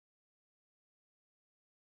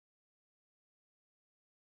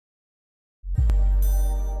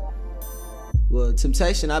Well,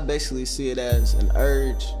 temptation, I basically see it as an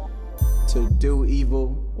urge to do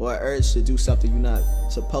evil or an urge to do something you're not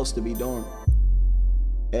supposed to be doing.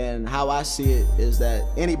 And how I see it is that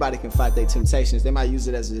anybody can fight their temptations. They might use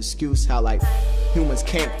it as an excuse how like humans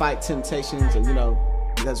can't fight temptations,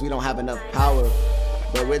 or because we don't have enough power.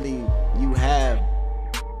 But really, you have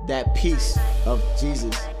that peace of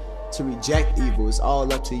Jesus to reject evil. It's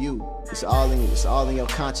all up to you. It's all in your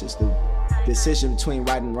conscience. The decision between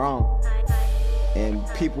right and wrong. And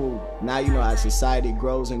people, now as society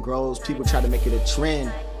grows and grows, people try to make it a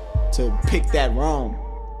trend to pick that wrong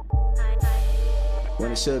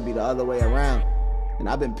when it should be the other way around. And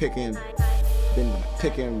I've been picking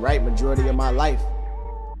right majority of my life.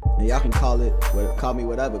 And y'all can call me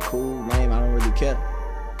whatever, cool name, I don't really care.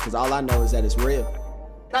 Cause all I know is that it's real.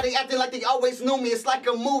 Now they acting like they always knew me. It's like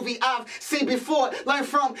a movie I've seen before. Learn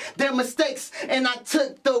from their mistakes, and I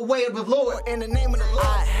took the way of the Lord. In the name of the Lord.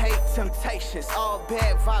 I hate temptations, all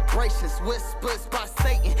bad vibrations, whispers by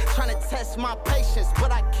Satan, trying to test my patience,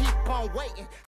 but I keep on waiting.